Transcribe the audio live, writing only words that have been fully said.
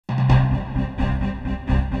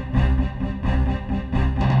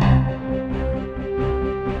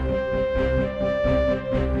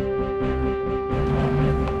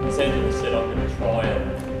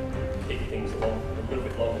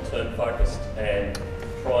focused and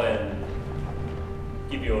try and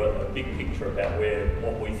give you a big picture about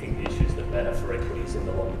what we think the issues that matter for equities in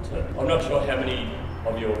the longer term. I'm not sure how many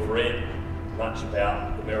of you have read much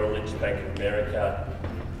about the Merrill Lynch Bank of America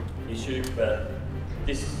issue, but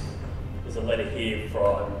this is a letter here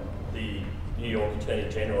from the New York Attorney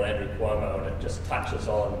General Andrew Cuomo, and it just touches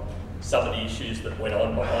on some of the issues that went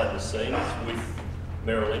on behind the scenes with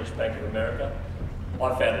Merrill Lynch Bank of America. I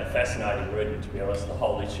found it fascinating reading, to be honest, the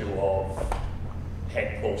whole issue of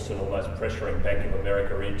Hank Paulson almost pressuring Bank of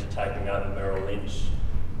America into taking over Merrill Lynch.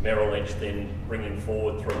 Merrill Lynch then bringing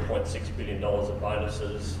forward $3.6 billion of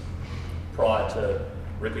bonuses prior to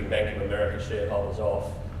ripping Bank of America shareholders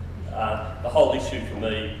off. The whole issue for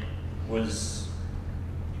me was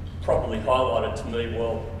probably highlighted to me,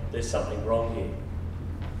 well, there's something wrong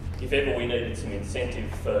here. If ever we needed some incentive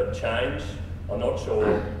for change, I'm not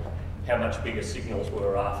sure how much bigger signals we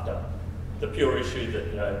were after. The pure issue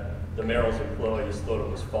that, the Merrill's employees thought it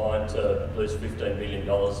was fine to lose $15 billion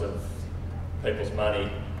of people's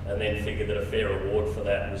money and then figure that a fair reward for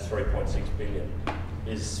that was $3.6 billion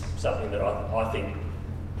is something that I think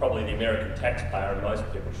probably the American taxpayer and most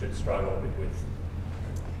people should struggle a bit with.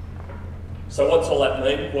 So what's all that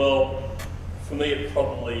mean? Well, for me it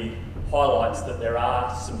probably highlights that there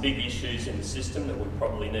are some big issues in the system that we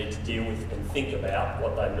probably need to deal with and think about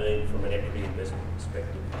what they mean from an equity investment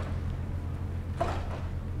perspective.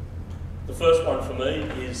 The first one for me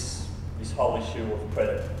is this whole issue of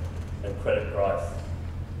credit and credit growth.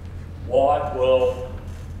 Why? Well,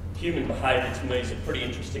 human behaviour to me is a pretty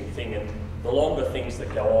interesting thing, and the longer things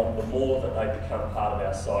that go on, the more that they become part of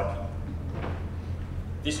our psyche.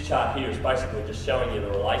 This chart here is basically just showing you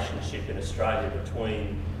the relationship in Australia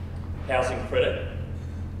between housing credit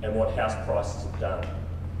and what house prices have done.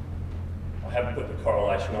 I haven't put the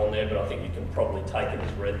correlation on there, but I think you can probably take it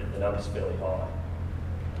as read that the number's fairly high.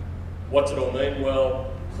 What's it all mean?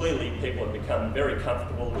 Well, clearly people have become very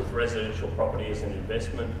comfortable with residential property as an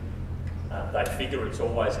investment. They figure it's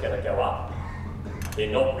always going to go up.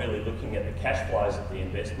 They're not really looking at the cash flows of the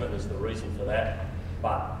investment as the reason for that.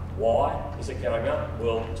 But why is it going up?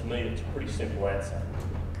 Well, to me, it's a pretty simple answer.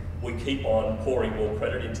 We keep on pouring more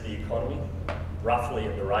credit into the economy, roughly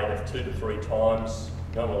at the rate of 2 to 3 times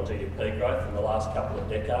nominal GDP growth in the last couple of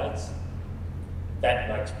decades. That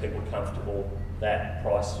makes people comfortable that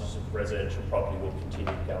prices of residential property will continue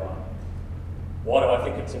to go up. Why do I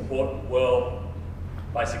think it's important? Well,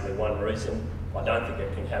 basically one reason, I don't think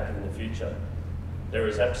it can happen in the future. There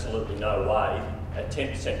is absolutely no way, at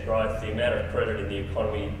 10% growth, the amount of credit in the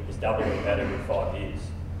economy is doubling about every 5 years.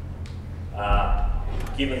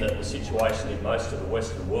 Given that the situation in most of the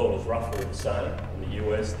Western world is roughly the same, in the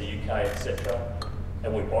US, the UK, etc.,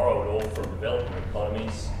 and we borrow it all from developing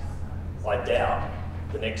economies, I doubt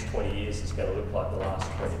the next 20 years is going to look like the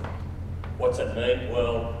last 20. What's that mean?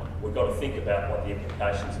 Well, we've got to think about what the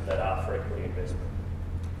implications of that are for equity investment.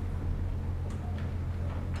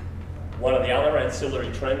 One of the other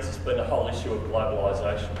ancillary trends has been the whole issue of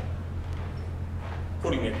globalisation.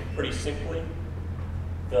 Putting it pretty simply,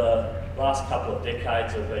 the last couple of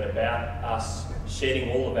decades have been about us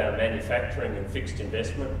shedding all of our manufacturing and fixed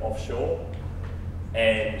investment offshore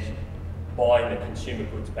and buying the consumer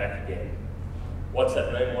goods back again. What's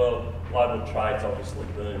that mean? Well, global trade's obviously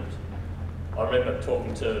boomed. I remember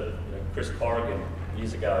talking to Chris Corrigan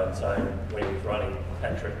years ago and saying, when he was running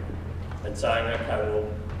Patrick, and saying, okay, well,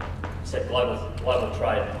 he said global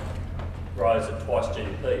trade grows at twice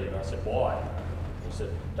GDP, and I said, why? He said,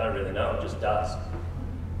 don't really know, it just does.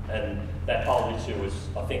 And that whole issue has,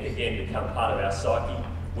 I think, again, become part of our psyche.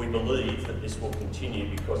 We believe that this will continue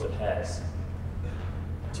because it has.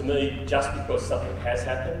 To me, just because something has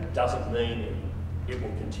happened doesn't mean it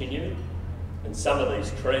will continue. And some of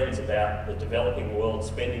these trends about the developing world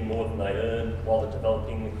spending more than they earn while the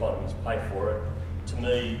developing economies pay for it, to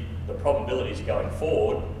me, the probabilities going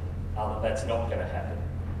forward are that that's not going to happen,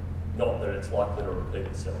 not that it's likely to repeat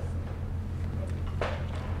itself.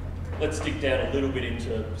 Let's dig down a little bit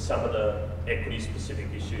into some of the equity-specific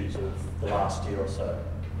issues of the last year or so.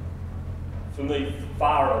 For me,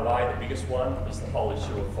 far and away, the biggest one is the whole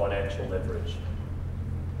issue of financial leverage.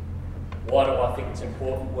 Why do I think it's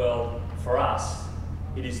important? Well, for us,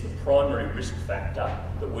 it is the primary risk factor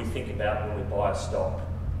that we think about when we buy a stock.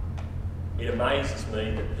 It amazes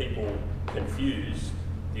me that people confuse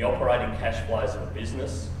the operating cash flows of a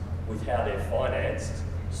business with how they're financed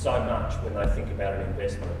so much when they think about an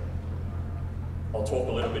investment. I'll talk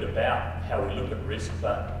a little bit about how we look at risk,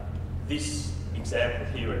 but this example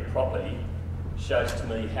here in property shows to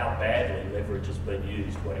me how badly leverage has been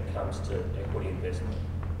used when it comes to equity investment.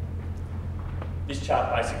 This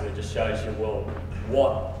chart basically just shows you, well,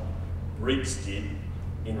 what REITs did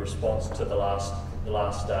in response to the last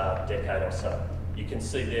decade or so. You can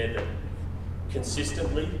see there that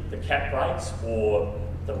consistently the cap rates, or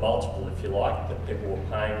the multiple, if you like, that people were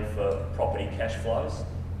paying for property cash flows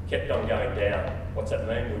kept on going down. What's that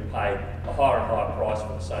mean? We pay a higher and higher price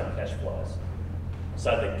for the same cash flows.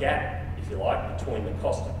 So the gap, if you like, between the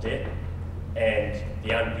cost of debt and the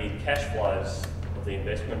ungeared cash flows of the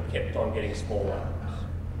investment kept on getting smaller.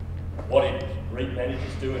 What did REIT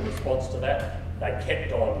managers do in response to that? They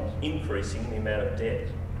kept on increasing the amount of debt.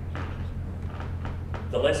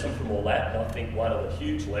 The lesson from all that, and I think one of the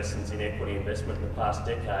huge lessons in equity investment in the past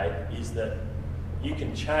decade, is that you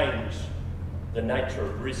can change the nature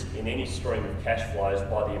of risk in any stream of cash flows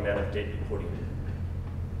by the amount of debt you put in.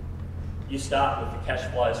 You start with the cash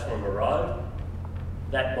flows from a road.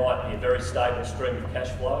 That might be a very stable stream of cash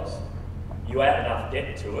flows. You add enough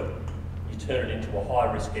debt to it, you turn it into a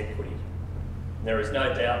high risk equity. And there is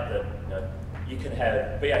no doubt that you can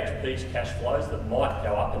have BHP's cash flows that might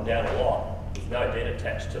go up and down a lot with no debt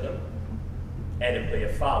attached to them, and it'd be a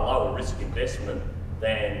far lower risk investment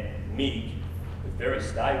than MIG with very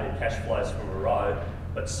stable cash flows from a road,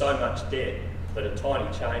 but so much debt that a tiny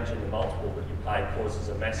change in the multiple that you pay causes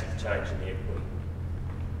a massive change in the equity.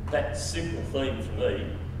 That simple theme for me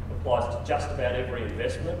applies to just about every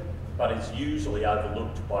investment, but is usually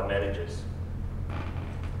overlooked by managers.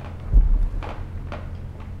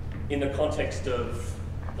 In the context of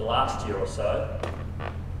the last year or so,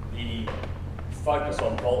 the focus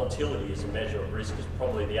on volatility as a measure of risk is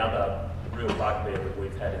probably the other real bugbear that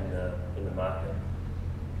we've had in the market.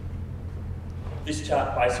 This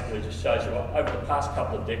chart basically just shows you over the past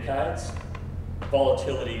couple of decades,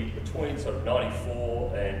 volatility between sort of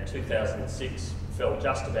 94 and 2006 fell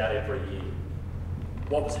just about every year.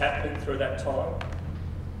 What was happening through that time?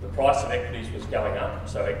 The price of equities was going up,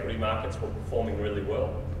 so equity markets were performing really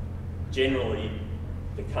well. Generally,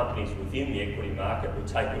 the companies within the equity market were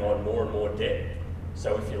taking on more and more debt.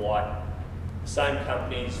 So if you like, the same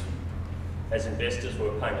companies as investors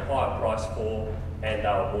were paying a higher price for, and they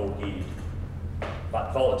were more geared.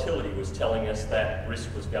 But volatility was telling us that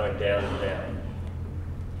risk was going down and down.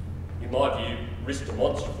 In my view, risk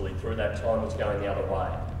demonstrably through that time was going the other way.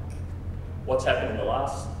 What's happened in the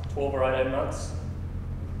last 12 or 18 months?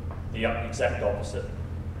 The exact opposite.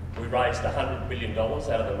 We raised $100 billion out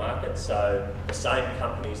of the market, so the same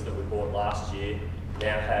companies that we bought last year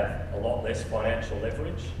now have a lot less financial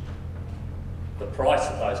leverage. The price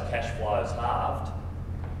of those cash flows halved,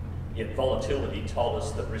 yet volatility told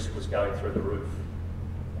us that risk was going through the roof.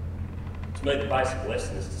 To me, the basic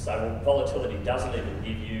lesson is to say, well, volatility doesn't even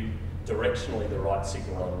give you directionally the right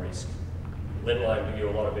signal on risk, let alone give you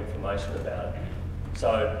a lot of information about it.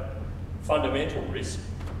 So, fundamental risk,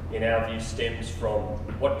 in our view, stems from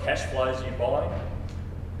what cash flows you're buying,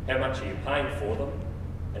 how much are you paying for them,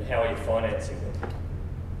 and how are you financing them.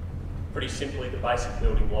 Pretty simply, the basic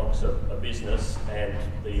building blocks of a business and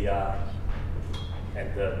the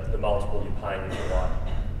multiple you're paying, if you like.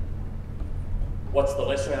 What's the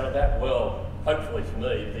lesson out of that? Well, hopefully for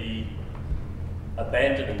me, the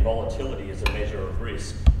abandoning volatility as a measure of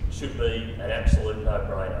risk should be an absolute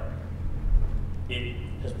no-brainer. It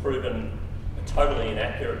has proven a totally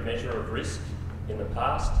inaccurate measure of risk in the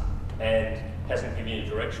past and hasn't given you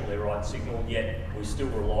directionally the right signal, yet we still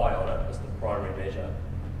rely on it as the primary measure.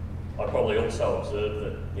 I probably also observed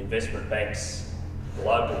that investment banks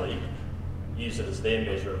globally use it as their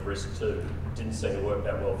measure of risk too. Didn't seem to work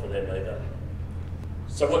that well for them either.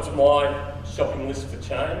 So what's my shopping list for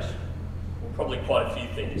change? Well, probably quite a few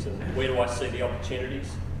things, and where do I see the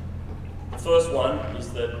opportunities? The first one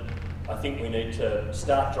is that I think we need to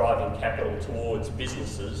start driving capital towards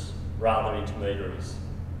businesses rather than intermediaries.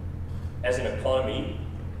 As an economy,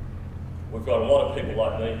 we've got a lot of people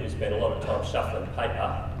like me who spend a lot of time shuffling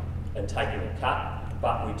paper and taking a cut,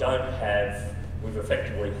 but we've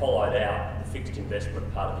effectively hollowed out the fixed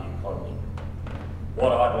investment part of the economy.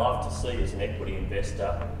 What I'd love to see as an equity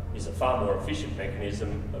investor is a far more efficient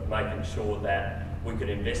mechanism of making sure that we could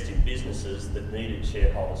invest in businesses that needed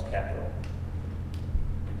shareholders' capital.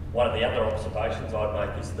 One of the other observations I'd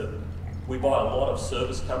make is that we buy a lot of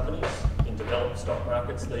service companies in developed stock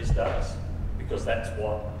markets these days because that's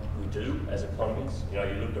what we do as economies. You know,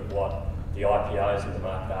 you look at what the IPOs in the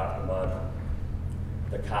market are at the moment,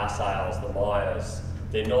 the car sales, the Myers,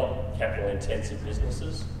 they're not capital intensive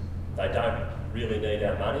businesses. They don't really need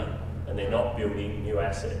our money and they're not building new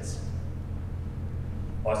assets.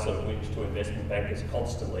 I sort of whinge to investment bankers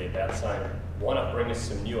constantly about saying, why not bring us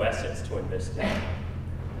some new assets to invest in?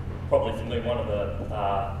 Probably for me, one of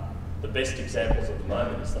the best examples at the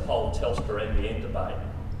moment is the whole Telstra NBN debate.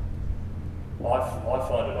 I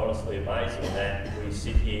find it honestly amazing that we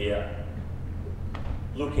sit here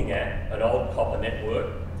looking at an old copper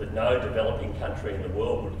network that no developing country in the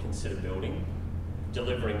world would consider building,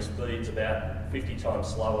 delivering speeds about 50 times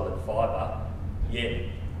slower than fibre, yet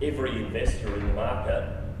every investor in the market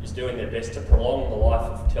is doing their best to prolong the life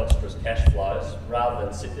of Telstra's cash flows rather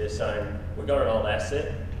than sit there saying, we've got an old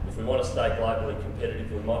asset, if we want to stay globally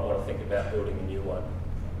competitive, we might want to think about building a new one.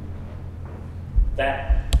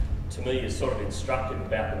 That, to me, is sort of instructive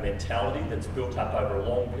about the mentality that's built up over a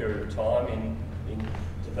long period of time in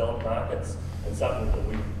developed markets, and something that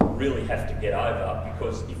we really have to get over,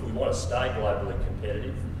 because if we want to stay globally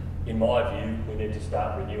competitive, in my view, we need to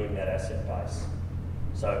start renewing that asset base.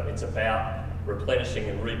 So it's about replenishing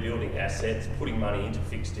and rebuilding assets, putting money into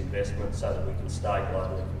fixed investments so that we can stay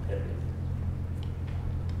globally competitive.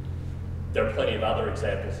 There are plenty of other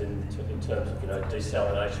examples in terms of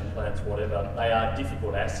desalination plants, whatever. They are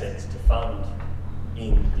difficult assets to fund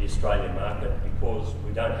in the Australian market because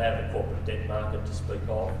we don't have a corporate debt market to speak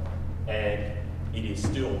of, and it is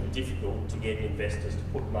still difficult to get investors to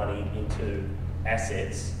put money into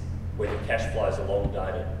assets where the cash flows are long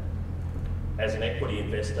dated. As an equity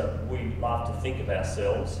investor, we love to think of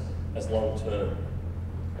ourselves as long term,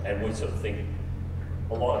 and we sort of think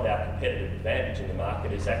a lot of our competitive advantage in the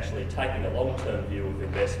market is actually taking a long-term view of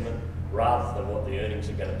investment rather than what the earnings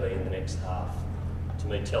are going to be in the next half. To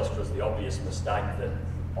me, Telstra is the obvious mistake that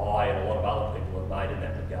I and a lot of other people have made in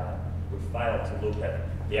that regard. We've failed to look at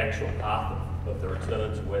the actual path of the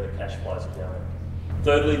returns and where the cash flows are going.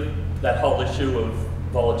 Thirdly, that whole issue of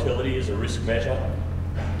volatility is a risk measure.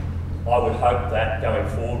 I would hope that going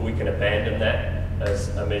forward we can abandon that as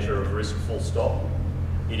a measure of risk, full stop.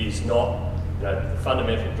 It is not, the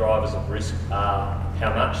fundamental drivers of risk are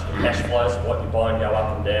how much the cash flows of what you're buying go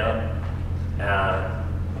up and down,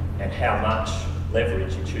 and how much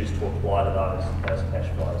leverage you choose to apply to those cash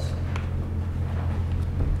flows.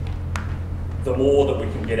 The more that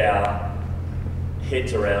we can get our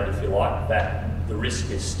heads around, if you like, that the risk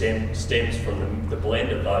stems from the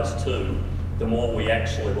blend of those two, the more we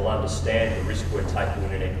actually will understand the risk we're taking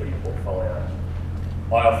in an equity portfolio.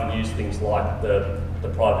 I often use things like the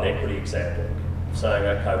private equity example, saying,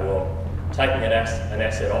 okay, well, taking an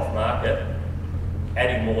asset off market,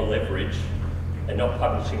 adding more leverage, and not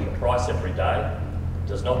publishing the price every day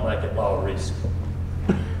does not make it lower risk.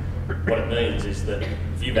 What it means is that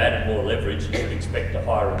if you've added more leverage, you should expect a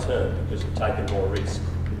higher return because you've taken more risk.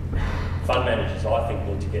 Fund managers, I think,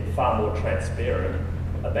 need to get far more transparent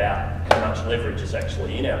about how much leverage is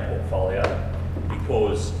actually in our portfolio,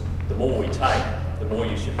 because the more we take, the more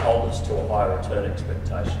you should hold us to a higher return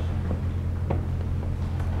expectation.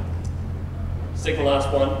 Second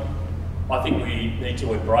last one, I think we need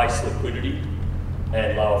to embrace liquidity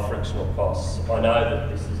and lower frictional costs. I know that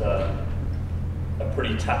this is a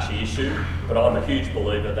pretty touchy issue, but I'm a huge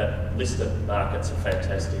believer that listed markets are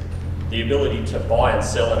fantastic. The ability to buy and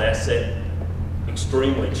sell an asset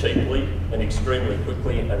extremely cheaply and extremely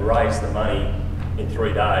quickly and raise the money in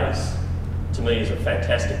 3 days, to me, is a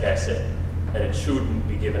fantastic asset, and it shouldn't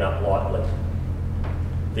be given up lightly.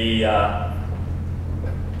 The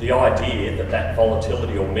idea that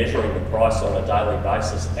volatility or measuring the price on a daily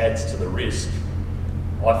basis adds to the risk,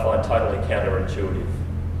 I find totally counterintuitive.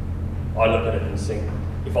 I look at it and think,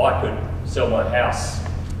 if I could sell my house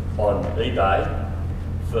on eBay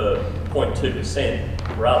for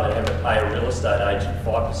 0.2% rather than having to pay a real estate agent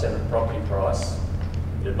 5% of the property price,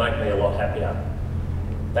 it'd make me a lot happier.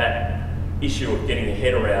 That issue of getting your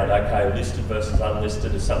head around, okay, listed versus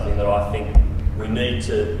unlisted, is something that I think we need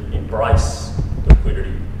to embrace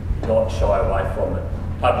liquidity, not shy away from it.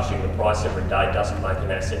 Publishing the price every day doesn't make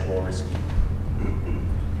an asset more risky.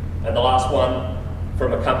 And the last one,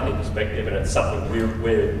 from a company perspective, and it's something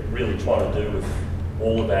we're really trying to do with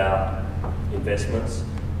all of our investments,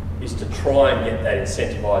 is to try and get that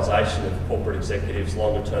incentivisation of corporate executives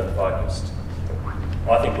longer term focused.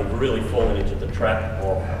 I think we've really fallen into the trap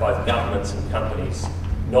of both governments and companies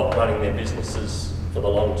not running their businesses for the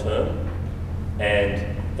long term,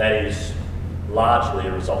 and that is largely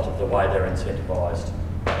a result of the way they're incentivised.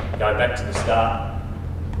 Going back to the start,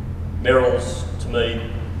 Merrill's, to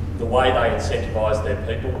me, the way they incentivise their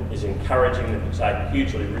people is encouraging them to take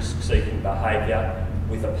hugely risk-seeking behaviour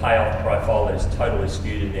with a payoff profile that is totally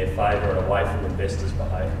skewed in their favour and away from investors'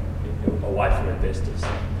 behaviour, away from investors.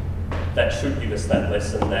 That should give us that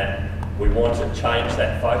lesson that we want to change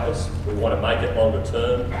that focus, we want to make it longer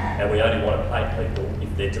term, and we only want to pay people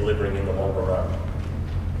if they're delivering in the longer run.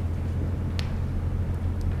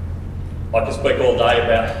 I could speak all day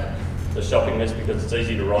about the shopping list because it's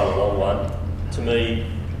easy to write a long one. To me,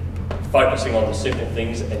 focusing on the simple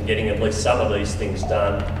things and getting at least some of these things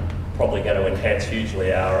done probably going to enhance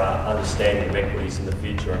hugely our understanding of equities in the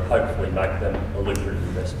future and hopefully make them a lucrative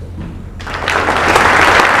investment.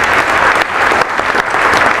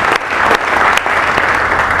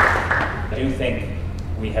 I do think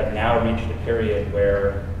we have now reached a period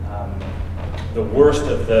where the worst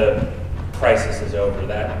of the crisis is over.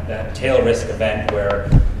 That tail risk event where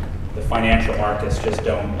the financial markets just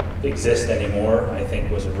don't exist anymore, I think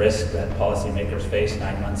was a risk that policymakers faced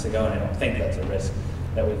 9 months ago, and I don't think that's a risk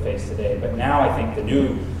that we face today. But now I think the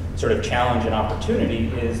new sort of challenge and opportunity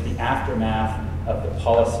is the aftermath of the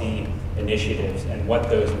policy initiatives and what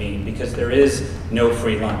those mean, because there is no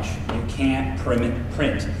free lunch. You can't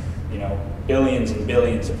print billions and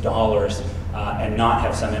billions of dollars and not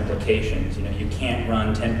have some implications. You can't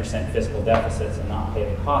run 10% fiscal deficits and not pay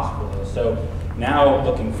the cost for those. So now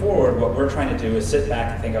looking forward, what we're trying to do is sit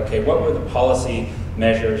back and think, okay, what were the policy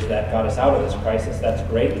measures that got us out of this crisis? That's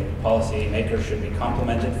great. Policy makers should be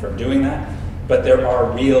complimented for doing that. But there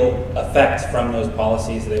are real effects from those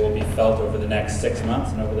policies. They will be felt over the next 6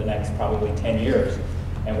 months and over the next probably 10 years.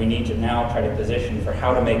 And we need to now try to position for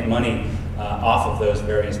how to make money off of those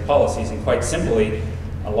various policies. And quite simply,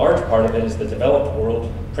 a large part of it is the developed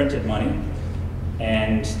world printed money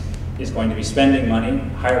and is going to be spending money.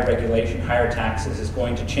 Higher regulation, higher taxes is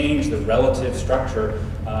going to change the relative structure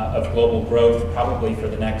of global growth probably for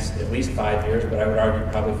the next at least 5 years, but I would argue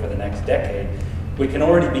probably for the next decade. We can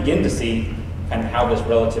already begin to see kind of how this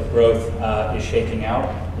relative growth is shaking out.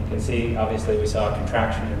 You can see, obviously, we saw a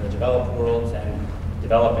contraction in the developed worlds, and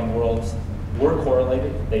developing worlds were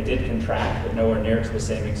correlated. They did contract, but nowhere near to the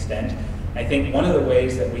same extent. I think one of the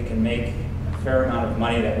ways that we can make a fair amount of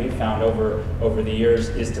money that we've found over the years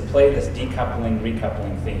is to play this decoupling,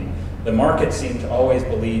 recoupling theme. The markets seem to always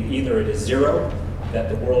believe either it is zero, that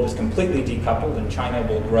the world is completely decoupled and China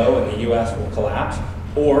will grow and the US will collapse,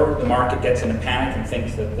 or the market gets in a panic and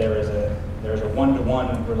thinks that there is a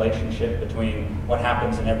one-to-one relationship between what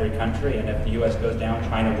happens in every country, and if the US goes down,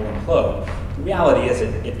 China will implode. The reality is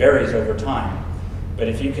it varies over time. But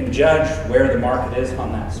if you can judge where the market is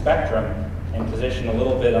on that spectrum and position a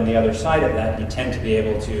little bit on the other side of that, you tend to be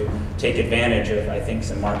able to take advantage of, I think,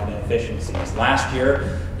 some market inefficiencies. Last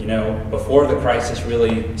year, before the crisis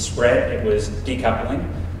really spread, it was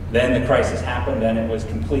decoupling. Then the crisis happened and it was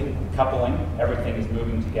complete coupling. Everything is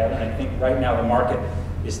moving together. And I think right now the market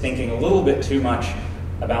is thinking a little bit too much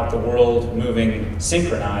about the world moving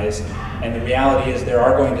synchronized. And the reality is there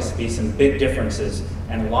are going to be some big differences,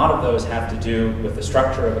 and a lot of those have to do with the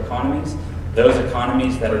structure of economies. Those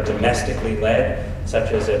economies that are domestically led,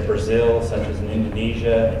 such as Brazil, such as in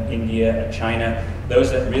Indonesia, India, China,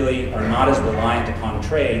 those that really are not as reliant upon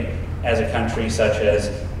trade as a country such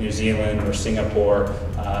as New Zealand or Singapore,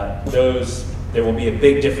 there will be a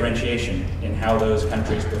big differentiation in how those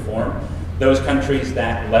countries perform. Those countries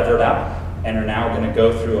that levered up and are now going to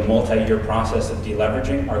go through a multi-year process of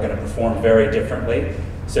deleveraging are going to perform very differently.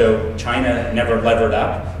 So China never levered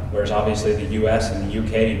up, whereas obviously the US and the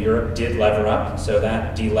UK and Europe did lever up. So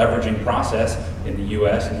that deleveraging process in the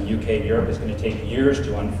US and the UK and Europe is going to take years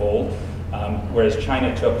to unfold, whereas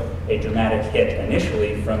China took a dramatic hit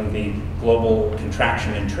initially from the global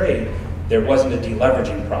contraction in trade. There wasn't a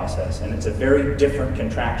deleveraging process, and it's a very different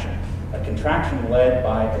contraction. A contraction led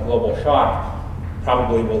by a global shock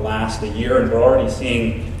probably will last a year, and we're already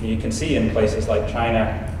seeing, you can see in places like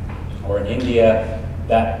China or in India,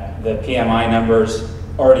 that the PMI numbers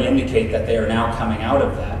already indicate that they are now coming out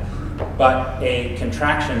of that. But a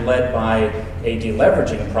contraction led by a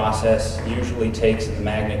deleveraging process usually takes the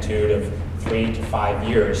magnitude of 3 to 5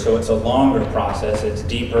 years. So it's a longer process, it's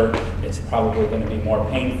deeper, it's probably going to be more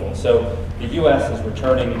painful. So the US is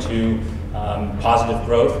returning to positive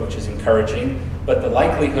growth, which is encouraging, but the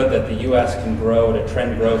likelihood that the US can grow at a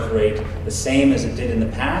trend growth rate the same as it did in the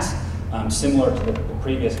past, similar to the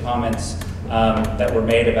previous comments that were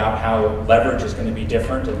made about how leverage is going to be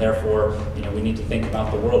different, and therefore we need to think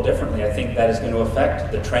about the world differently. I think that is going to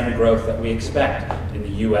affect the trend growth that we expect in the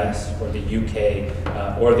US or the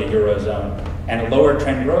UK or the Eurozone. And a lower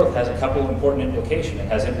trend growth has a couple of important implications. It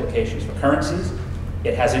has implications for currencies.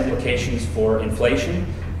 It has implications for inflation.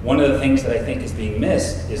 One of the things that I think is being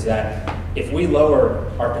missed is that if we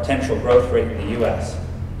lower our potential growth rate in the US,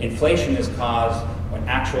 inflation is caused when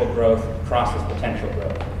actual growth crosses potential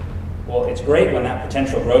growth. Well, it's great when that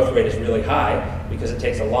potential growth rate is really high because it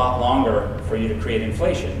takes a lot longer for you to create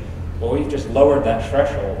inflation. Well, we've just lowered that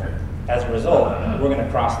threshold. As a result, we're going to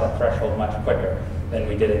cross that threshold much quicker than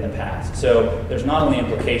we did in the past. So there's not only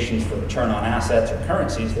implications for return on assets or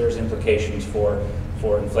currencies, there's implications for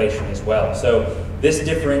inflation as well. So this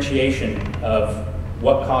differentiation of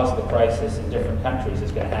what caused the crisis in different countries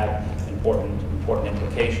is going to have important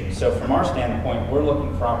implications. So from our standpoint, we're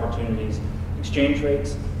looking for opportunities, exchange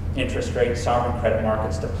rates, interest rates, sovereign credit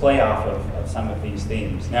markets to play off of some of these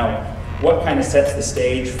themes. Now, what kind of sets the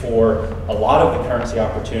stage for a lot of the currency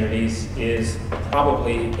opportunities is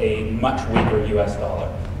probably a much weaker US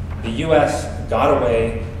dollar. The US got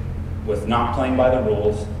away with not playing by the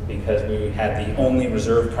rules because we had the only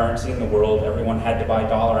reserve currency in the world. Everyone had to buy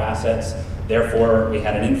dollar assets. Therefore, we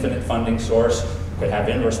had an infinite funding source, could have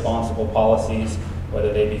irresponsible policies,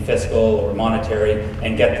 whether they be fiscal or monetary,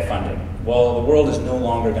 and get the funding. Well, the world is no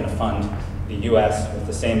longer going to fund the US with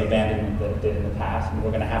the same abandonment that it did in the past, and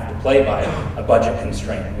we're going to have to play by a budget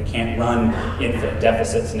constraint. We can't run infinite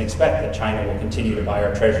deficits and expect that China will continue to buy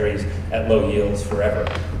our treasuries at low yields forever.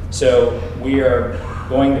 So we are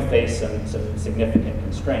going to face some significant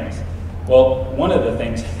constraints. Well, one of the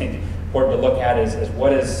things I think important to look at is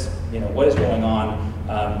what is going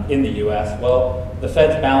on in the US. Well, the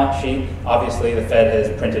Fed's balance sheet, obviously the Fed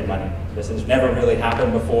has printed money. This has never really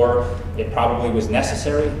happened before. It probably was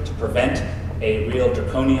necessary to prevent a real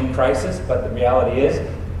draconian crisis, but the reality is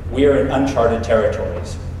we are in uncharted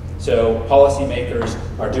territories. So policymakers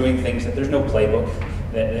are doing things that there's no playbook.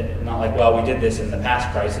 Not like, well, we did this in the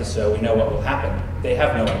past crisis, so we know what will happen. They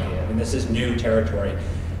have no idea. I mean, this is new territory.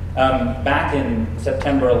 Back in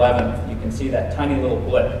September 11th, you can see that tiny little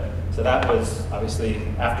blip. So that was obviously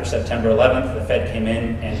after September 11th, the Fed came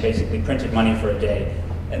in and basically printed money for a day.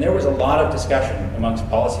 And there was a lot of discussion amongst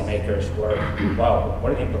policymakers where, wow,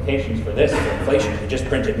 what are the implications for this, for inflation? We just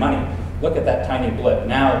printed money. Look at that tiny blip.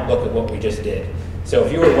 Now look at what we just did. So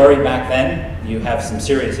if you were worried back then, you have some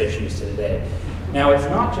serious issues today. Now it's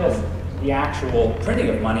not just the actual printing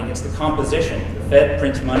of money, it's the composition. The Fed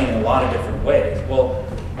prints money in a lot of different ways. Well,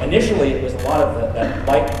 initially it was a lot of that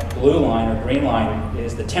light blue line or green line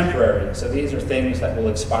is the temporary. So these are things that will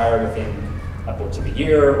expire within upwards of a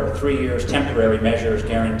year or 3 years, temporary measures,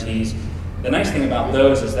 guarantees. The nice thing about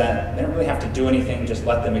those is that they don't really have to do anything, just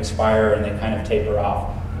let them expire and they kind of taper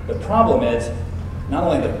off. The problem is not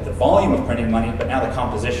only the volume of printing money, but now the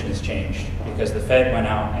composition has changed because the Fed went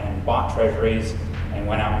out and bought treasuries and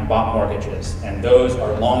went out and bought mortgages. And those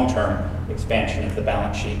are long-term expansion of the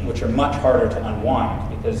balance sheet, which are much harder to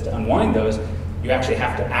unwind because to unwind those, you actually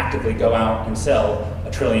have to actively go out and sell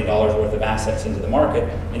 $1 trillion worth of assets into the market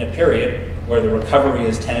in a period where the recovery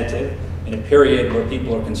is tentative, in a period where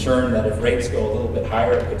people are concerned that if rates go a little bit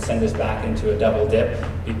higher, it could send us back into a double dip.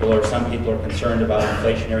 Some people are concerned about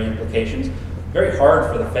inflationary implications. Very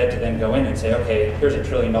hard for the Fed to then go in and say, okay, here's $1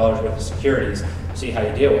 trillion worth of securities, see how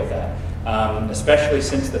you deal with that. Especially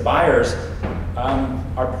since the buyers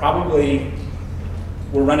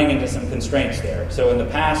we're running into some constraints there. So in the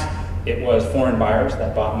past, it was foreign buyers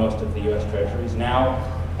that bought most of the US treasuries. Now,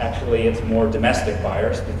 actually, it's more domestic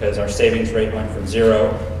buyers because our savings rate went from 0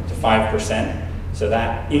 to 5%. So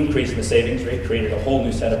that increase in the savings rate created a whole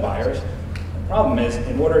new set of buyers. The problem is,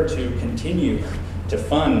 in order to continue to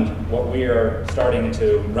fund what we are starting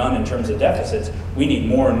to run in terms of deficits, we need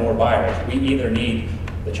more and more buyers. We either need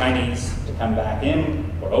the Chinese to come back in,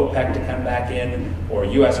 or OPEC to come back in, or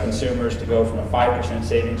US consumers to go from a 5%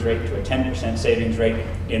 savings rate to a 10% savings rate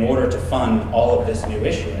in order to fund all of this new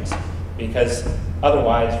issuance. Because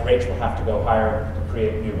otherwise, rates will have to go higher to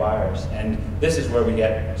create new buyers. And this is where we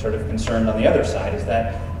get sort of concerned on the other side, is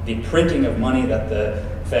that the printing of money that the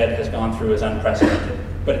Fed has gone through is unprecedented.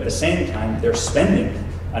 But at the same time, they're spending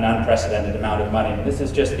an unprecedented amount of money. And this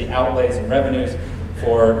is just the outlays and revenues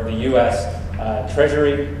for the US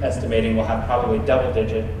Treasury, estimating we'll have probably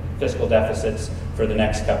double-digit fiscal deficits for the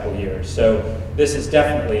next couple of years. So this is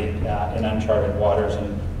definitely in uncharted waters.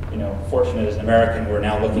 And fortunate as an American, we're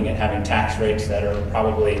now looking at having tax rates that are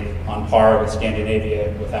probably on par with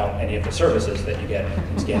Scandinavia without any of the services that you get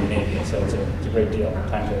in Scandinavia. So it's a great deal.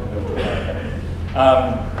 Time to move to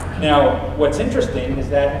America. Now, what's interesting is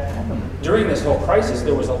that during this whole crisis,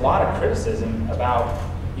 there was a lot of criticism about,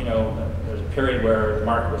 there was a period where the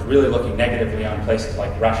market was really looking negatively on places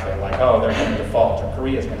like Russia, like, oh, they're going to default, or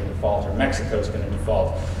Korea's going to default, or Mexico's going to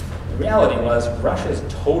default. The reality was Russia's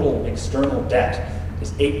total external debt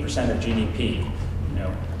is 8% of GDP.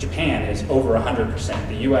 Japan is over 100%.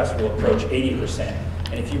 The US will approach 80%.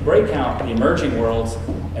 And if you break out the emerging worlds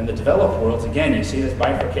and the developed worlds, again, you see this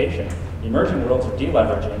bifurcation. The emerging worlds are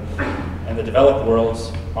deleveraging, and the developed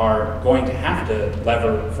worlds are going to have to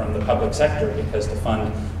lever from the public sector because to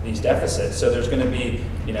fund these deficits. So there's going to be,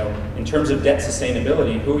 in terms of debt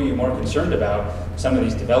sustainability, who are you more concerned about? Some of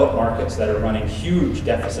these developed markets that are running huge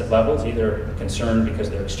deficit levels, either concerned because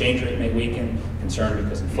their exchange rate may weaken, concerned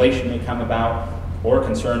because inflation may come about, or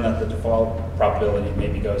concerned that the default probability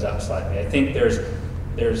maybe goes up slightly. I think there's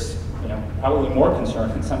there's probably more concern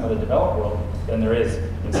in some of the developed world than there is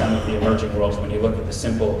in some of the emerging worlds when you look at the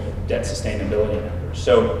simple debt sustainability numbers.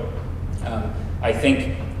 So I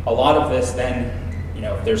think a lot of this then,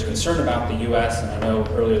 if there's concern about the US, and I know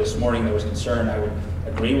earlier this morning there was concern, I would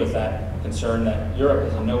agree with that concern that Europe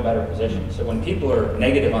is in no better position. So when people are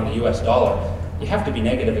negative on the US dollar, you have to be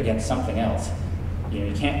negative against something else.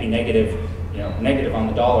 You can't be negative, negative on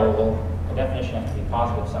the dollar. Well, by definition, you have to be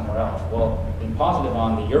positive somewhere else. Well, being positive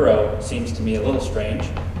on the euro seems to me a little strange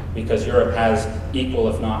because Europe has equal,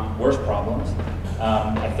 if not worse, problems.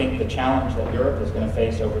 I think the challenge that Europe is going to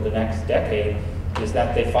face over the next decade is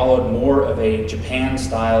that they followed more of a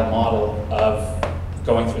Japan-style model of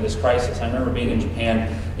going through this crisis. I remember being in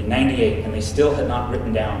Japan in '98, and they still had not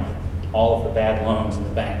written down all of the bad loans in the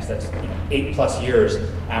banks. That's 8+ years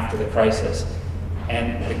after the crisis.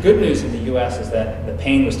 And the good news in the US is that the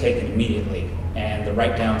pain was taken immediately, and the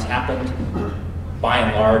write-downs happened. By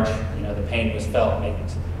and large, the pain was felt, making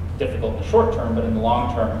it difficult in the short term, but in the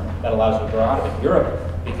long term, that allows you to grow out of it. Europe,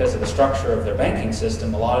 because of the structure of their banking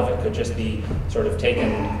system, a lot of it could just be sort of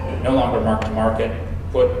taken, no longer mark to market,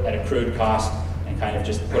 put at accrued cost, and kind of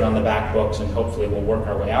just put on the back books, and hopefully we'll work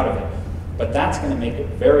our way out of it. But that's going to make it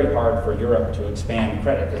very hard for Europe to expand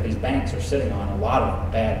credit, because these banks are sitting on a lot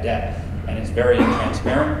of bad debt, and it's very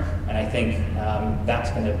intransparent, and I think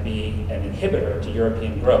that's going to be an inhibitor to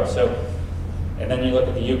European growth. So, and then you look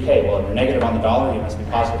at the UK, well, if you're negative on the dollar, you must be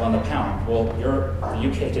positive on the pound. Well, the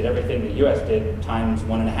UK did everything the US did times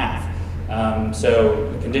 1.5.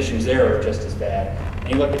 So the conditions there are just as bad. And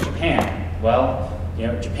you look at Japan, well,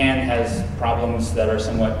 Japan has problems that are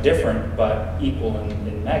somewhat different, but equal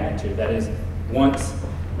in magnitude. That is, once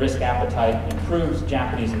risk appetite improves,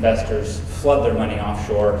 Japanese investors flood their money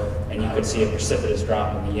offshore, and you could see a precipitous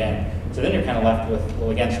drop in the yen. So then you're kind of left with, well,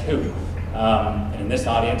 against who? And in this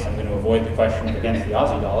audience, I'm going to avoid the question against the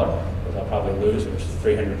Aussie dollar, because I'll probably lose. There's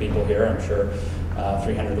 300 people here, I'm sure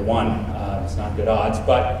 300 to 1. It's not good odds.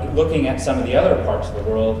 But looking at some of the other parts of the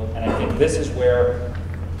world, and I think this is where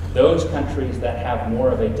those countries that have more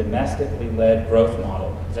of a domestically led growth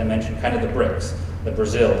model, as I mentioned, kind of the BRICS, the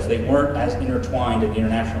Brazils, they weren't as intertwined in the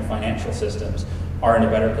international financial systems, are in a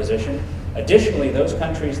better position. Additionally, those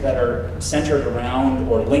countries that are centered around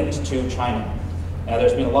or linked to China. Now,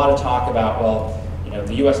 there's been a lot of talk about, well,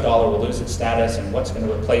 the US dollar will lose its status and what's going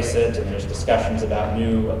to replace it, and there's discussions about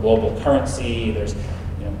new global currency, there's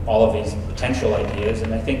all of these potential ideas,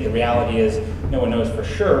 and I think the reality is no one knows for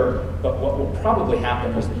sure, but what will probably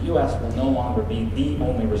happen is the US will no longer be the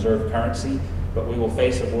only reserve currency, but we will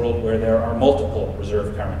face a world where there are multiple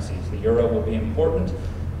reserve currencies. The euro will be important.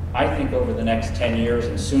 I think over the next 10 years,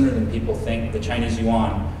 and sooner than people think, the Chinese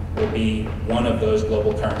yuan will be one of those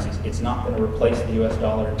global currencies. It's not going to replace the US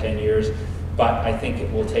dollar in 10 years, but I think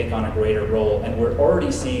it will take on a greater role. And we're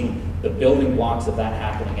already seeing the building blocks of that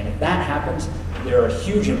happening. And if that happens, there are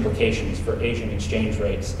huge implications for Asian exchange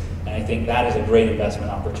rates. And I think that is a great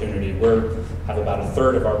investment opportunity. We have about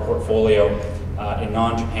 1/3 of our portfolio in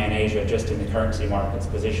non-Japan Asia, just in the currency markets,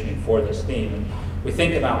 positioning for this theme. We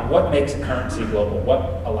think about what makes a currency global,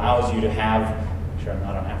 what allows you to have, I'm sure I'm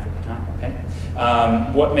not on Africa time,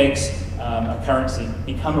 okay? What makes a currency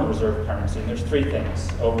become a reserve currency? And there's 3 things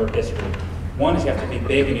over history. One is you have to be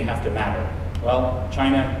big and you have to matter. Well,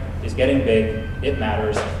 China is getting big, it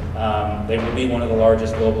matters. They will be one of the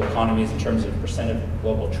largest global economies in terms of percent of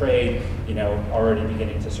global trade, already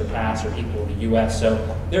beginning to surpass or equal the US, so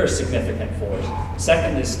they're a significant force.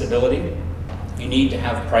 Second is stability. You need to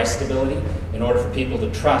have price stability in order for people to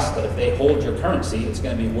trust that if they hold your currency, it's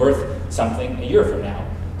going to be worth something a year from now.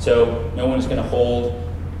 So no one is going to hold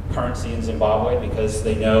currency in Zimbabwe because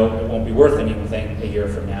they know it won't be worth anything a year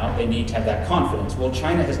from now. They need to have that confidence. Well,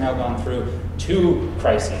 China has now gone through 2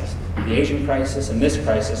 crises, the Asian crisis and this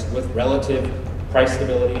crisis, with relative price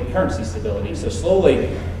stability and currency stability. So slowly,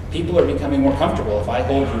 people are becoming more comfortable. If I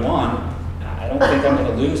hold yuan, I don't think I'm going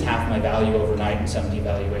to lose half my value overnight in some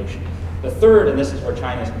devaluation. The third, and this is where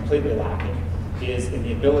China is completely lacking, is in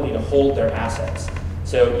the ability to hold their assets.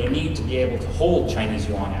 So you need to be able to hold Chinese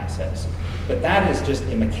yuan assets. But that is just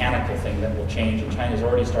a mechanical thing that will change, and China is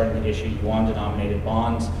already starting to issue yuan-denominated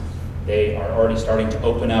bonds. They are already starting to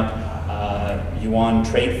open up yuan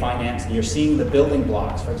trade finance, and you're seeing the building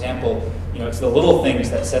blocks. For example, it's the little things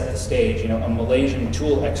that set the stage. A Malaysian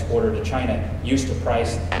tool exporter to China used to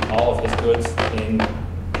price all of his goods in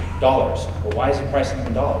dollars. Well, why is he pricing them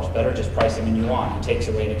in dollars? Better just price them in yuan. He takes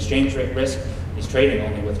away an exchange rate risk. He's trading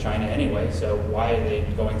only with China anyway, so why are they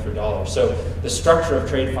going through dollars? So the structure of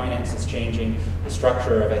trade finance is changing, the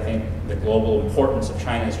structure of, I think, the global importance of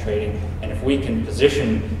China's trading, and if we can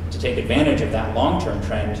position to take advantage of that long-term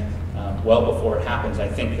trend, well before it happens, I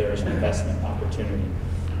think there is an investment opportunity.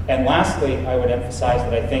 And lastly, I would emphasize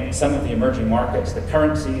that I think some of the emerging markets, the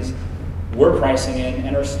currencies, were pricing in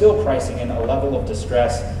and are still pricing in a level of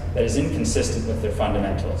distress that is inconsistent with their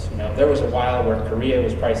fundamentals. You know, there was a while where Korea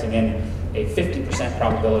was pricing in a 50%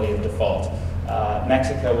 probability of default.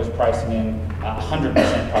 Mexico was pricing in a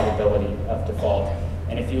 100% probability of default.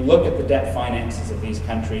 And if you look at the debt finances of these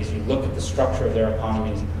countries, you look at the structure of their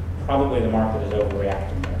economies, probably the market is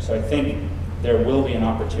overreacting there. So I think there will be an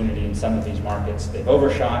opportunity in some of these markets. They've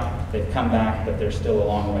overshot, they've come back, but there's still a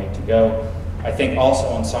long way to go. I think also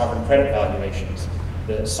on sovereign credit valuations,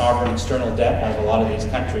 the sovereign external debt out of a lot of these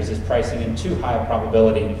countries is pricing in too high a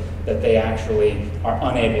probability that they actually are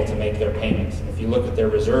unable to make their payments. And if you look at their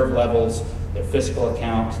reserve levels, their fiscal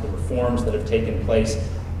accounts, the reforms that have taken place,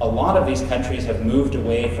 a lot of these countries have moved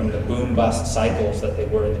away from the boom-bust cycles that they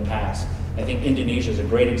were in the past. I think Indonesia is a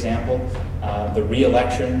great example. The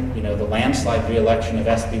re-election, you know, the landslide re-election of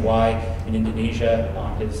SBY in Indonesia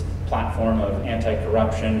on his platform of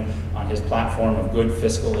anti-corruption, on his platform of good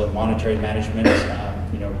fiscal and monetary management,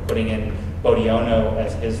 you know, putting in Bodiono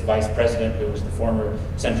as his vice president, who was the former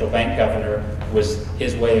central bank governor, was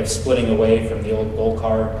his way of splitting away from the old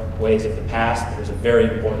Golkar ways of the past. It was a very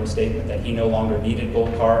important statement that he no longer needed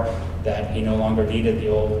Golkar, that he no longer needed the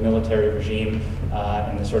old military regime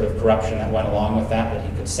and the sort of corruption that went along with that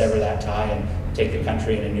he could sever that tie and take the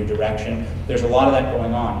country in a new direction. There's a lot of that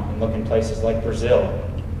going on. You can look in places like Brazil.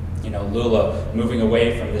 You know, Lula moving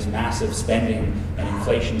away from this massive spending and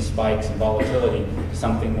inflation spikes and volatility to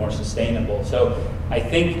something more sustainable. So I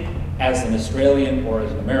think as an Australian or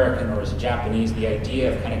as an American or as a Japanese, the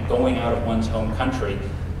idea of kind of going out of one's home country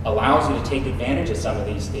allows you to take advantage of some of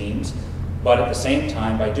these themes, but at the same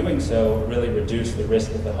time, by doing so, really reduce the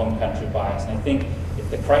risk of the home country bias. And I think if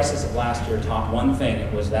the crisis of last year taught one thing,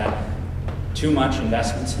 it was that too much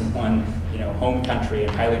investments in one, you know, home country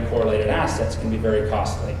and highly correlated assets can be very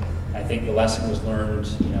costly. I think the lesson was learned,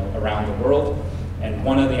 you know, around the world. And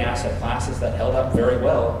one of the asset classes that held up very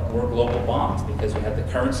well were global bonds, because we had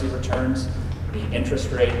the currency returns, the interest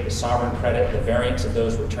rate, the sovereign credit, the variance of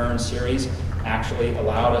those return series actually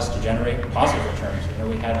allowed us to generate positive returns. You know,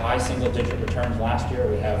 we had high single-digit returns last year.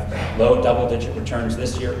 We have low double-digit returns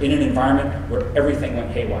this year in an environment where everything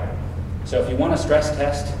went haywire. So if you want a stress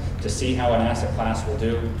test to see how an asset class will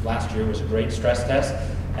do, last year was a great stress test.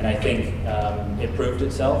 And I think it proved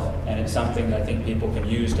itself, and it's something that I think people can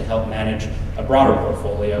use to help manage a broader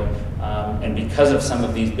portfolio. And because of some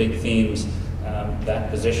of these big themes that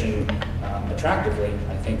position attractively,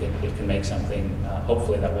 I think it can make something,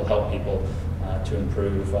 hopefully, that will help people to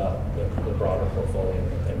improve the broader portfolio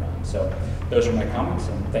that they run. So those are my comments,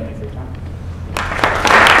 and thank you for your time.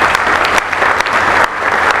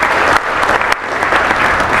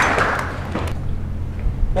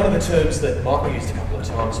 One of the terms that Michael used a couple of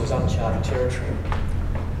times was uncharted territory.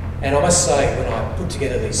 And I must say, when I put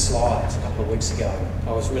together these slides a couple of weeks ago,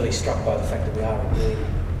 I was really struck by the fact that we are indeed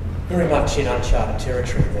very much in uncharted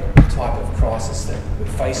territory, the type of crisis that we're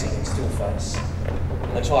facing and still face.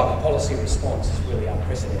 And the type of policy response is really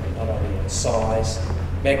unprecedented, not only in size,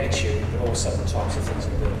 magnitude, but also the types of things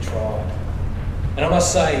that are being tried. And I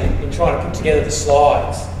must say, in trying to put together the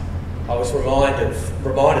slides, I was reminded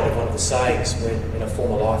of one of the sayings when, in a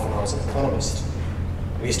former life when I was an economist.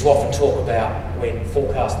 We used to often talk about, when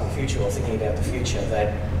forecasting the future or thinking about the future,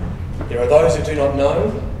 that there are those who do not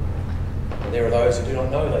know, and there are those who do not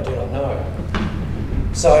know they do not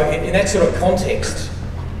know. So in that sort of context,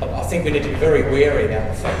 I think we need to be very wary about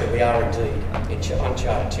the fact that we are indeed in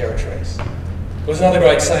uncharted territories. There was another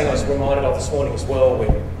great saying I was reminded of this morning as well,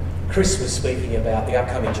 when Chris was speaking about the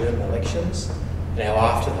upcoming German elections. Now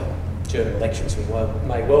after the German elections, we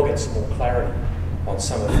may well get some more clarity on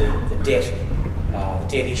some of the debt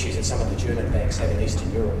issues that some of the German banks have in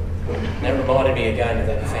Eastern Europe. And that reminded me again of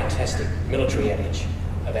that fantastic military adage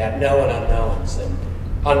about known unknowns and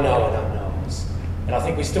unknown unknowns. And I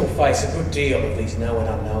think we still face a good deal of these known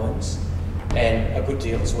unknowns and a good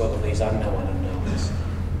deal as well of these unknown unknowns.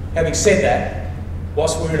 Having said that,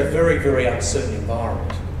 whilst we're in a very, very uncertain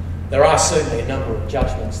environment, there are certainly a number of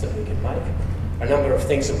judgments that we can make, a number of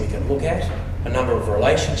things that we can look at, a number of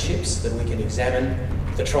relationships that we can examine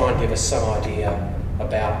to try and give us some idea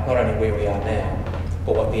about not only where we are now,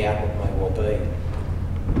 but what the outlook may well be.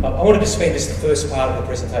 I wanted to spend just the first part of the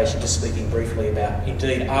presentation just speaking briefly about,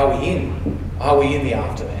 indeed, are we in the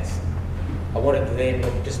aftermath? I wanted to then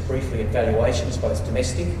look just briefly at valuations, both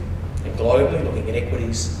domestic and globally, looking at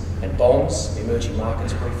equities and bonds, emerging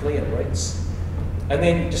markets briefly, and REITs. And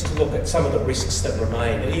then just to look at some of the risks that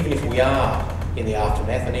remain, and even if we are in the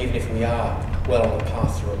aftermath, and even if we are well on the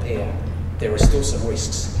path to repair, there are still some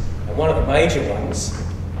risks, And one of the major ones,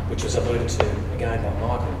 which was alluded to again by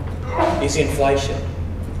Michael, is inflation.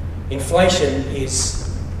 Inflation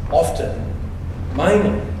is often,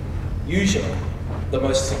 mainly, usually, the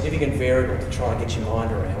most significant variable to try and get your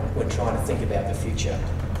mind around when trying to think about the future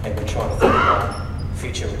and when trying to think about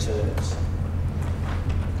future returns.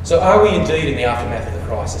 So are we indeed in the aftermath of the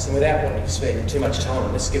crisis? And without wanting to spend too much time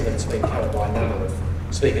on this, given that it's been covered by a number of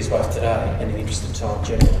speakers both today and in the interest of time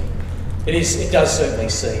generally, it does certainly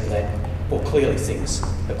seem that, well, clearly things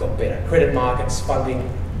have got better. Credit markets, funding,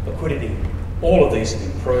 liquidity, all of these have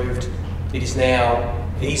improved. It is now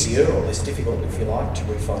easier, or less difficult if you like, to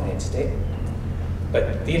refinance debt.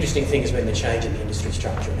 But the interesting thing has been the change in the industry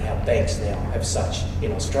structure and how banks now have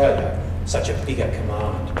in Australia, such a bigger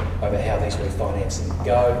command over how these refinancing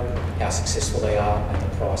go, how successful they are, and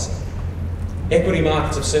the pricing. Equity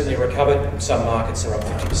markets have certainly recovered. Some markets are up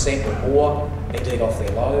 50% or more, indeed off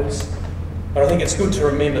their lows. But I think it's good to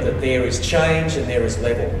remember that there is change and there is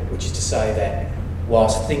level, which is to say that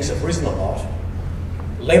whilst things have risen a lot,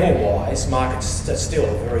 level-wise, markets are still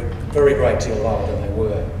a very, very great deal lower than they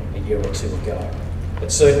were a year or two ago.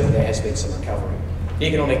 But certainly there has been some recovery. The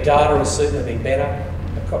economic data has certainly been better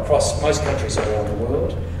across most countries around the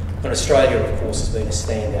world. And Australia, of course, has been a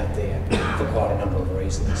standout there for quite a number of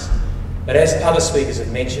reasons. But as other speakers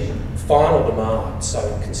have mentioned, final demand,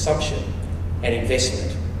 so consumption and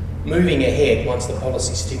investment, moving ahead once the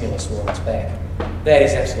policy stimulus winds back, that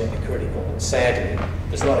is absolutely critical. And sadly,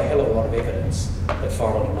 there's not a hell of a lot of evidence that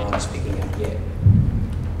final demand is picking up yet.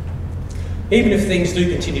 Even if things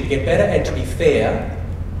do continue to get better, and to be fair,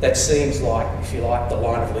 that seems like, if you like, the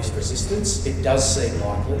line of least resistance, it does seem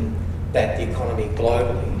likely that the economy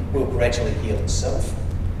globally will gradually heal itself,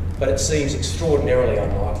 but it seems extraordinarily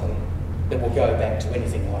unlikely that we'll go back to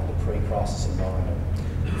anything like the pre-crisis environment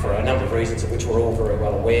for a number of reasons of which we're all very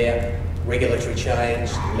well aware: regulatory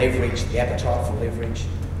change, leverage, the appetite for leverage,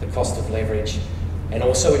 the cost of leverage, and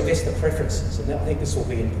also investor preferences. And I think this will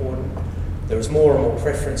be important. There is more and more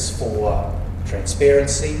preference for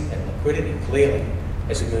transparency and liquidity, clearly,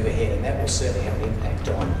 as we move ahead, and that will certainly have an impact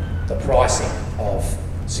on the pricing of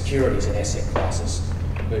securities and asset classes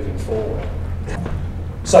moving forward.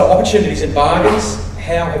 So, opportunities and bargains,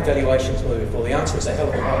 how have valuations moved? Well, the answer is a hell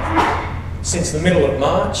of a lot. Since the middle of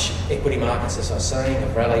March, equity markets, as I was saying,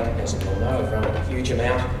 have rallied, as we all know, have rallied a huge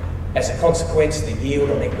amount. As a consequence, the yield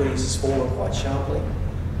on equities has fallen quite sharply.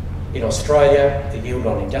 In Australia, the yield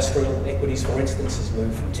on industrial equities, for instance, has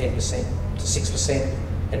moved from 10% to 6%,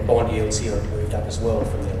 and bond yields here have moved up as well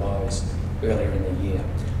from their lows earlier in the year.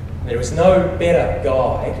 There is no better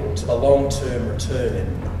guide to the long-term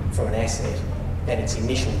return from an asset than its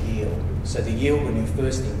initial yield. So the yield when you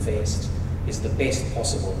first invest is the best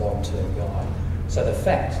possible long-term guide. So the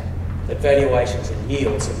fact that valuations and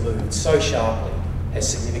yields have moved so sharply has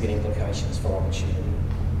significant implications for opportunity.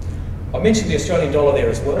 I mentioned the Australian dollar there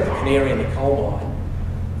as well, the canary in the coal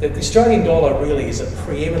mine. That the Australian dollar really is a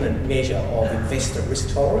preeminent measure of investor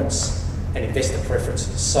risk tolerance and investor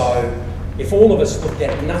preferences. So if all of us looked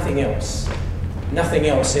at nothing else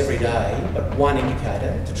every day but one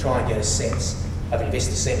indicator to try and get a sense of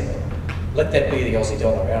investor sentiment, let that be the Aussie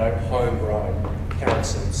dollar, our homegrown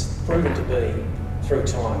currency. It's proven to be, through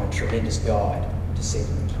time, a tremendous guide to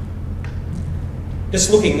sentiment. Just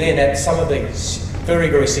looking then at some of these very,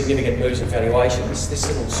 very significant moves in valuations, this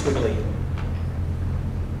little squiggly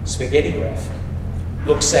spaghetti graph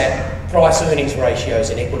looks at price-earnings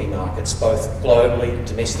ratios in equity markets, both globally,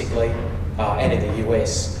 domestically, and in the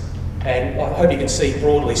US. And I hope you can see,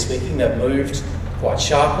 broadly speaking, they've moved quite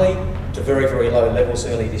sharply to very, very low levels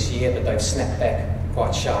early this year, but they've snapped back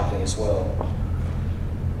quite sharply as well.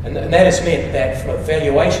 And that has meant that from a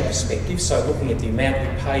valuation perspective, so looking at the amount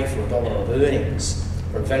we pay for a dollar of earnings,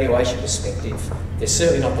 from a valuation perspective, they're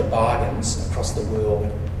certainly not the bargains across the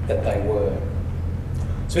world that they were.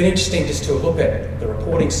 It's been interesting just to look at the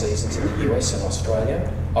reporting seasons in the US and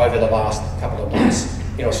Australia over the last couple of months.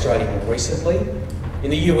 In Australia more recently.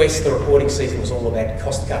 In the US, the reporting season was all about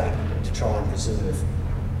cost cutting to try and preserve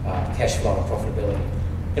cash flow and profitability.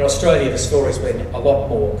 In Australia, the story's been a lot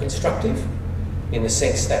more constructive in the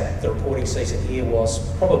sense that the reporting season here was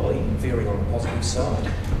probably veering on the positive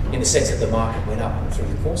side, in the sense that the market went up through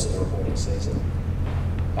the course of the reporting season.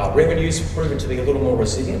 Revenues have proven to be a little more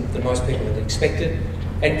resilient than most people had expected,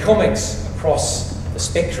 and comments across the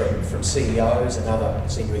spectrum from CEOs and other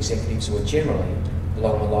senior executives were generally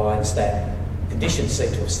along the lines that conditions seem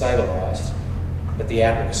to have stabilised, but the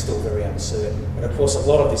outlook is still very uncertain. But of course, a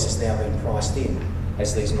lot of this has now been priced in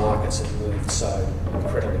as these markets have moved so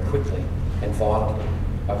incredibly quickly and violently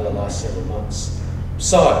over the last several months.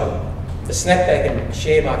 So, the snapback in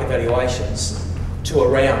share market valuations to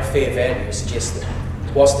around fair value suggests that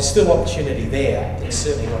whilst there's still opportunity there, it's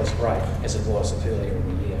certainly not as great as it was earlier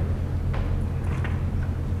in the year.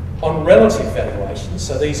 On relative valuations,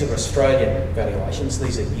 so these are Australian valuations,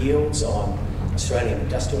 these are yields on Australian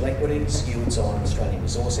industrial equities, yields on Australian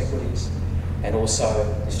resource equities, and also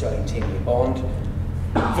the Australian 10-year bond.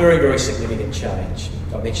 Very, very significant change.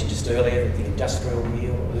 I mentioned just earlier that the industrial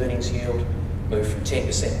yield, earnings yield, moved from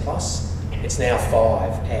 10% plus. It's now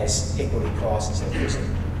 5% as equity prices have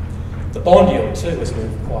risen. The bond yield too has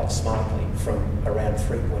moved quite smartly from around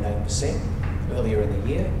 3.8% earlier in the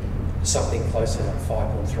year to something closer to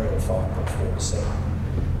 5.3 or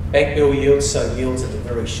 5.4%. Bank bill yields, so yields at the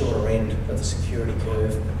very shorter end of the security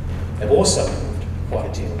curve, have also moved quite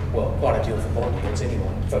a deal. Well, quite a deal for bond yields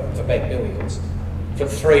anyway, for bank bill yields, from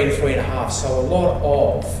 3 to 3.5. So a lot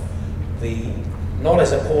of the not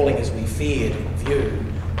as appalling as we feared view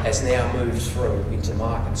has now moved through into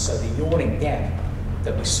markets. So the yawning gap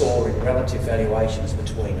that we saw in relative valuations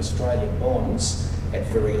between Australian bonds at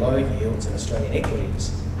very low yields and Australian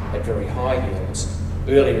equities at very high yields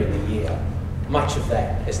earlier in the year, much of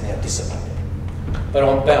that has now dissipated. But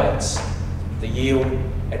on balance, the yield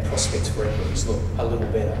and prospects for equities look a little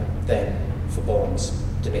better than for bonds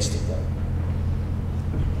domestically.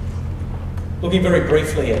 Looking very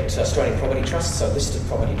briefly at Australian property trusts, so listed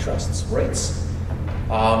property trusts, REITs,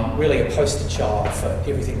 really a poster child for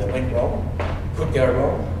everything that went wrong, could go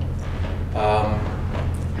wrong.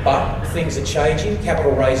 But things are changing.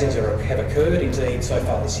 Capital raisings have occurred indeed so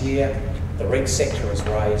far this year. The REIT sector has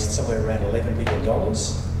raised somewhere around $11 billion,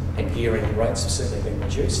 and gearing rates have certainly been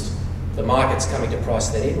reduced. The market's coming to price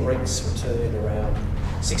that in. REITs returned around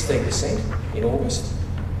 16% in August.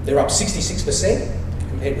 They're up 66%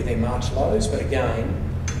 compared with their March lows, but again,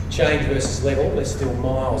 change versus level, they're still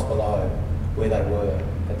miles below where they were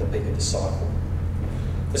at the peak of the cycle.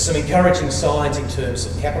 There's some encouraging signs in terms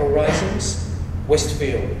of capital raisings.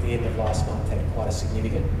 Westfield at the end of last month had quite a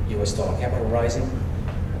significant US dollar capital raising,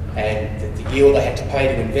 and the yield they had to pay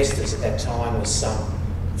to investors at that time was some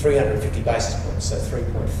 350 basis points, so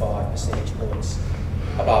 3.5 percentage points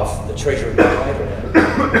above the Treasury rate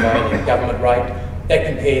or the government rate. That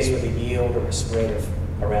compares with a yield or a spread of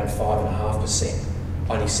around 5.5%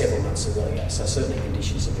 only several months earlier, so certainly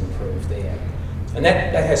conditions have improved there. And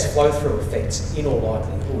that has flow-through effects in all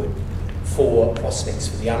likelihood for prospects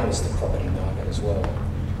for the unlisted property market as well.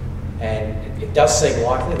 And it does seem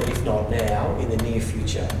likely that if not now, in the near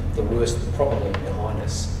future, the worst probably behind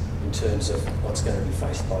us in terms of what's going to be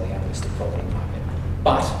faced by the unlisted property market.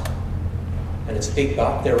 But, and it's a big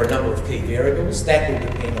but, there are a number of key variables. That will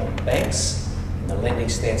depend on banks and the lending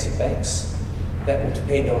stance of banks. That will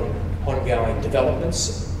depend on ongoing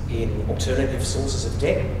developments in alternative sources of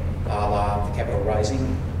debt, a la the capital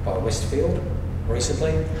raising by Westfield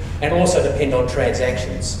recently, and also depend on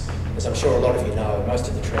transactions. As I'm sure a lot of you know, most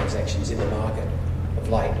of the transactions in the market of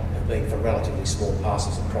late have been for relatively small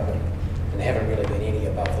parcels of property, and there haven't really been any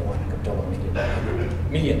above the $100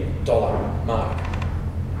 million mark.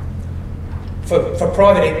 For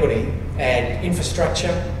private equity and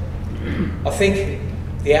infrastructure, I think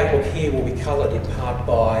the outlook here will be coloured in part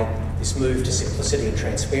by this move to simplicity and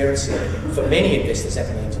transparency. For many investors,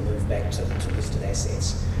 that means a move back to listed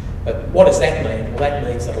assets. But what does that mean? Well, that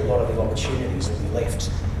means that a lot of the opportunities will be left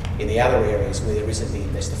in the other areas where there isn't the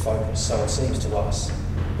investor focus. So it seems to us,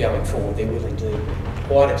 going forward, there will indeed be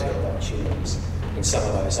quite a deal of opportunities in some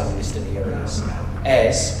of those unlisted areas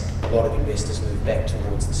as a lot of investors move back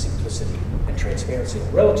towards the simplicity and transparency, or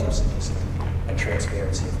relative simplicity and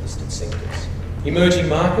transparency of listed sectors. Emerging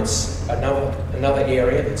markets, another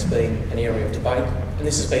area that's been an area of debate, and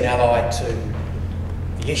this has been allied to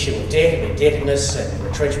the issue of debt and indebtedness and the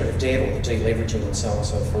retrenchment of debt or the deleveraging and so on and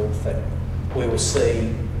so forth, that we will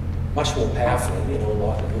see much more powerfully in all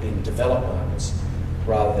likelihood in developed markets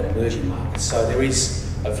rather than emerging markets. So there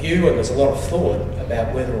is a view and there's a lot of thought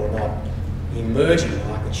about whether or not emerging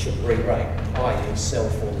markets should re-rate, i.e. sell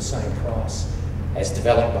for the same price as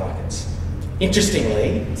developed markets.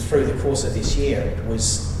 Interestingly, through the course of this year, it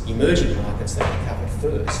was emerging markets that recovered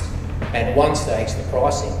first, and at one stage the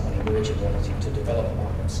pricing on emerging relative to developed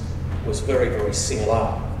markets was very, very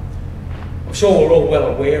similar. I'm sure we're all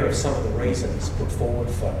well aware of some of the reasons put forward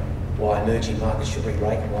for why emerging markets should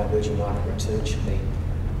re-rate and why emerging market returns should be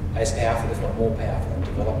as powerful, if not more powerful, than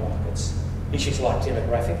developed markets. Issues like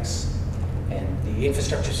demographics and the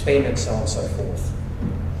infrastructure spend and so on and so forth.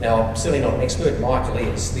 Now, I'm certainly not an expert, Michael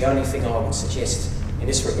is. The only thing I would suggest in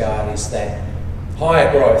this regard is that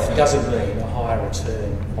higher growth doesn't mean a higher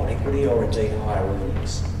return on equity or indeed higher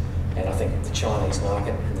earnings. And I think the Chinese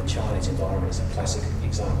market and the Chinese environment is a classic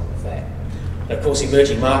example of that. And of course,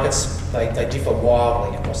 emerging markets, they differ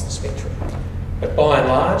wildly across the spectrum. But by and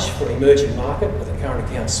large, for an emerging market with a current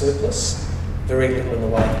account surplus, very little in the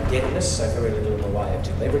way of indebtedness, so very little in the way of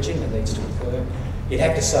deleveraging that needs to occur, you'd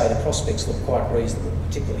have to say the prospects look quite reasonable,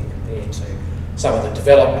 particularly compared to some of the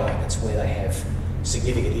developed markets where they have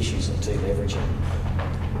significant issues of deleveraging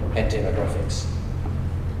and demographics.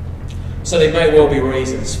 So there may well be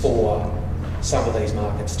reasons for some of these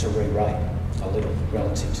markets to re-rate a little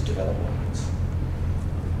relative to developed markets.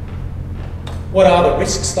 What are the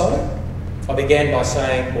risks though? I began by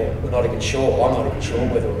saying, well, we're not even sure, I'm not even sure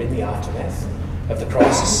whether we're in the aftermath of the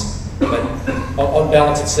crisis, but on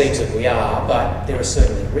balance it seems that we are, but there are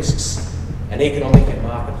certainly risks. An economic and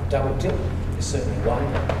market double dip is certainly one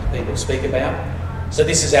that people speak about. So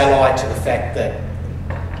this is allied to the fact that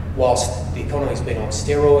whilst the economy's been on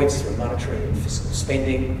steroids through monetary and fiscal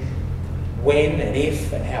spending, when and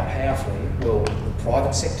if and how powerfully will the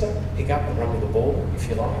private sector pick up and run with the ball, if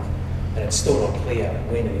you like? And it's still not clear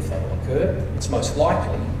when and if that will occur. It's most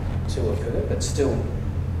likely to occur, but still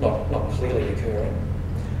not clearly occurring.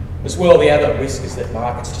 As well, the other risk is that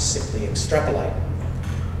markets just simply extrapolate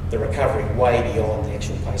the recovery way beyond the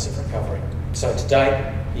actual pace of recovery. So to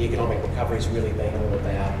date, the economic recovery has really been all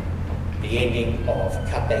about the ending of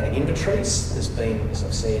cutback in inventories. There's been, as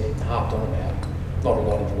I've said, harped on about, not a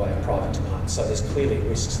lot in the way of private demand. So there's clearly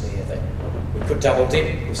risks there that we could double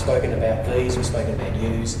dip. We've spoken about these, we've spoken about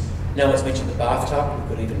U's. No one's mentioned the bathtub.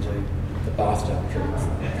 We could even do the bathtub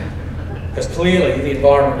curve. Because clearly the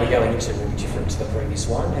environment we're going into will be different to the previous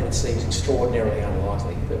one, and it seems extraordinarily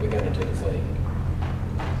unlikely that we're going to do the V.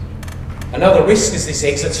 Another risk is this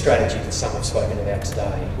exit strategy that some have spoken about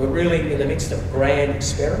today. We're really in the midst of a grand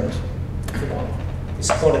experiment, if you like. This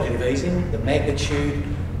quantitative easing, the magnitude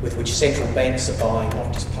with which central banks are buying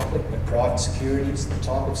not just public but private securities, the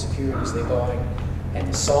type of securities they're buying, and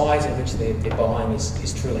the size in which they're buying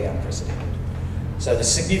is truly unprecedented. So there's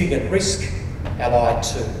significant risk allied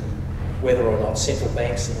to whether or not central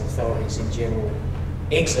banks and authorities in general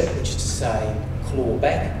exit, which is to say claw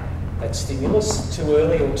back that stimulus too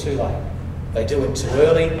early or too late. They do it too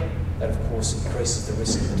early, that of course increases the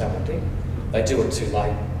risk of the double dip. They do it too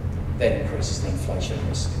late, that increases the inflation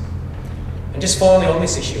risk. And just finally on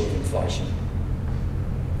this issue of inflation,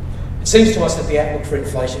 it seems to us that the outlook for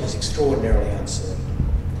inflation is extraordinarily uncertain.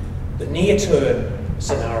 The near-term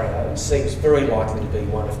scenario seems very likely to be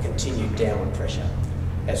one of continued downward pressure,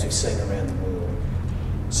 as we've seen around the world.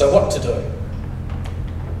 So what to do?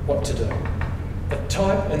 What to do? The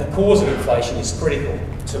type and the cause of inflation is critical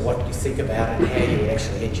to what you think about and how you would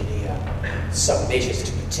actually engineer some measures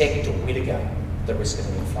to protect or mitigate the risk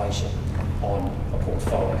of inflation on a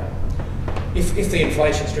portfolio. If the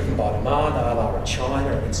inflation is driven by demand, a la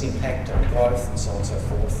China and its impact on growth and so on and so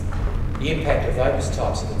forth, the impact of those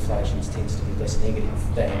types of inflations tends to be less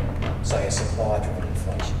negative than, say, a supply-driven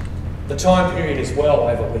inflation. The time period as well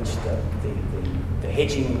over which the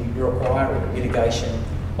hedging you require or the mitigation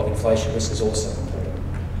of inflation risk is also important.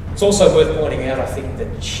 It's also worth pointing out, I think,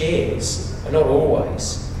 that shares are not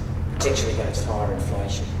always protection against higher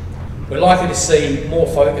inflation. We're likely to see more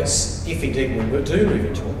focus, if indeed we do move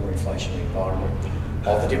into a more inflationary environment,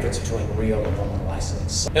 of the difference between real and nominal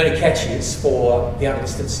assets. The only catch is for the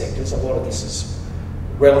unlisted sectors, a lot of this is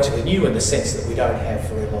relatively new in the sense that we don't have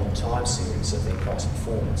very long time series of their price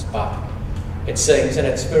performance, but it seems, and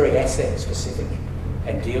it's very asset specific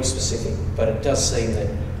and deal specific, but it does seem that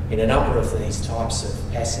in a number of these types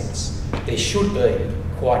of assets, there should be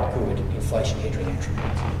quite good inflation hedging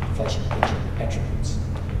attributes.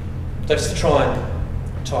 So just to try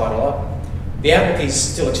and tie it all up, the outlook is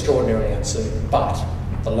still extraordinarily uncertain, but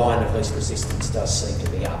the line of least resistance does seem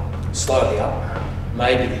to be up, slowly up,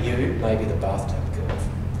 maybe the U, maybe the bathtub curve.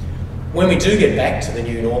 When we do get back to the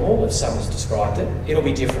new normal, as some has described it, it'll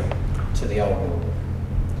be different to the old normal.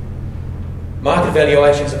 Market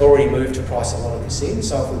valuations have already moved to price a lot of this in,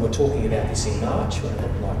 so if we were talking about this in March, when it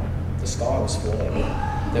looked like the sky was falling,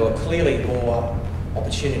 there were clearly more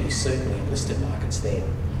opportunities, certainly in listed markets then.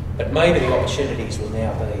 But maybe the opportunities will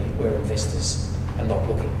now be where investors are not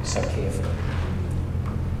looking so carefully.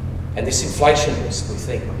 And this inflation risk, we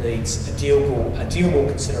think, needs a deal more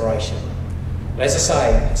consideration. But as I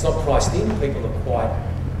say, it's not priced in. People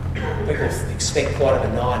expect quite a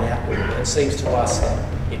benign outlook, but it seems to us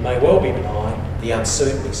that it may well be benign. The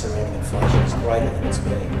uncertainty surrounding inflation is greater than it's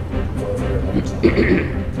been for a very long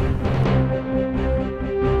time.